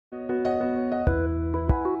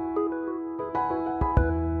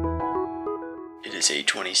is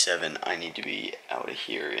 8:27. I need to be out of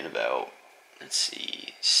here in about, let's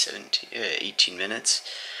see, 18 minutes.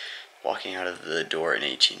 Walking out of the door in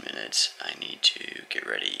 18 minutes. I need to get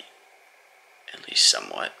ready, at least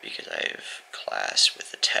somewhat, because I have class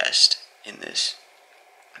with a test in this.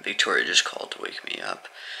 Victoria just called to wake me up.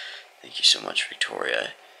 Thank you so much,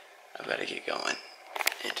 Victoria. I've got to get going.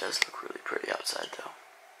 It does look really pretty outside, though.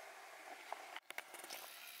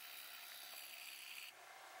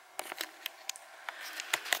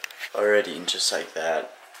 Alrighty, and just like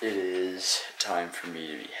that, it is time for me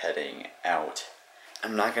to be heading out.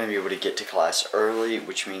 I'm not going to be able to get to class early,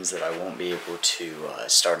 which means that I won't be able to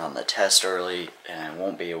start on the test early, and I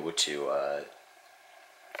won't be able to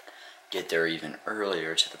get there even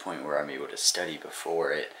earlier to the point where I'm able to study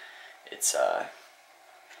before it. It's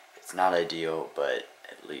not ideal, but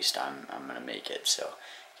at least I'm going to make it, so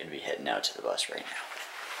I'm going to be heading out to the bus right now.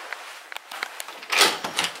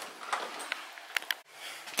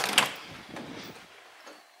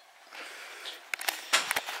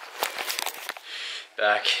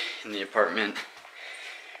 Back in the apartment.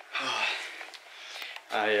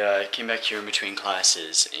 I came back here in between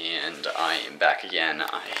classes and I am back again.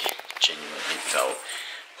 I genuinely felt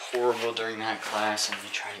horrible during that class. I'm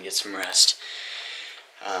trying to get some rest.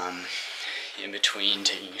 In between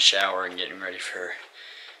taking a shower and getting ready for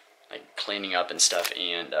like cleaning up and stuff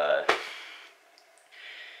and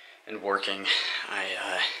working,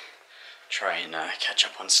 I try and catch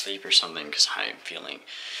up on sleep or something because I'm feeling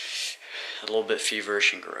a little bit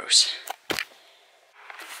feverish and gross.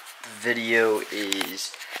 The video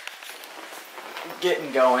is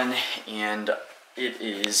getting going and it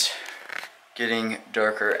is getting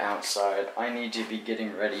darker outside. I need to be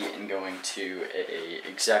getting ready and going to a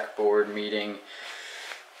exec board meeting,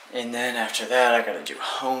 and then after that I gotta do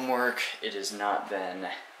homework. It has not been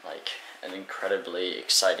like an incredibly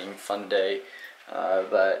exciting fun day,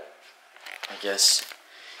 but I guess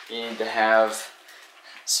you need to have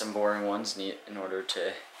some boring ones in order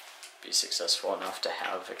to be successful enough to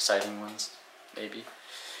have exciting ones, maybe.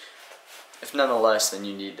 If nonetheless, then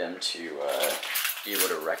you need them to be able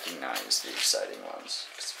to recognize the exciting ones.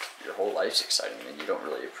 Because if your whole life's exciting, then you don't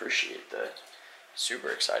really appreciate the super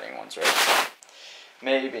exciting ones, right?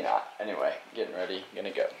 Maybe not. Anyway, getting ready,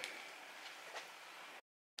 gonna go.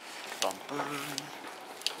 Bum, bum.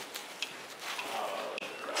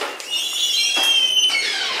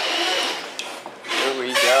 Here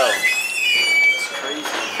we go. It's crazy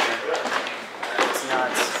here.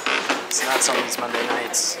 It's nuts on these Monday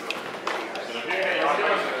nights.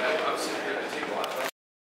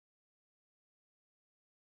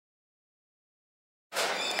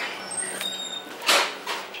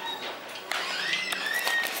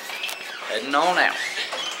 Heading on out.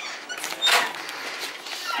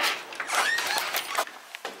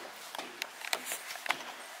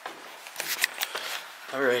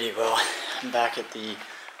 Alrighty, well, I'm back at the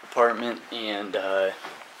apartment, and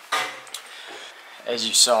as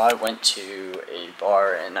you saw, I went to a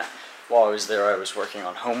bar, and while I was there, I was working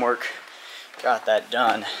on homework. Got that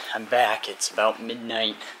done. I'm back. It's about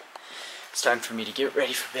midnight. It's time for me to get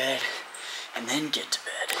ready for bed, and then get to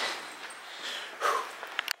bed.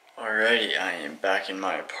 Alrighty, I am back in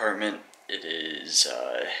my apartment. It is,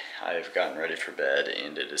 I've gotten ready for bed,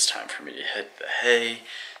 and it is time for me to hit the hay.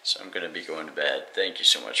 So I'm going to be going to bed. Thank you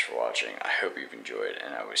so much for watching. I hope you've enjoyed,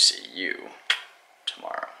 and I will see you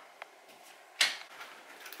tomorrow.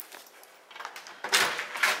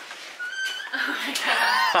 Oh my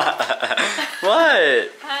god.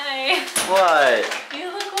 What? Hi. What?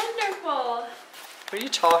 You look wonderful. What are you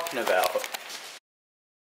talking about?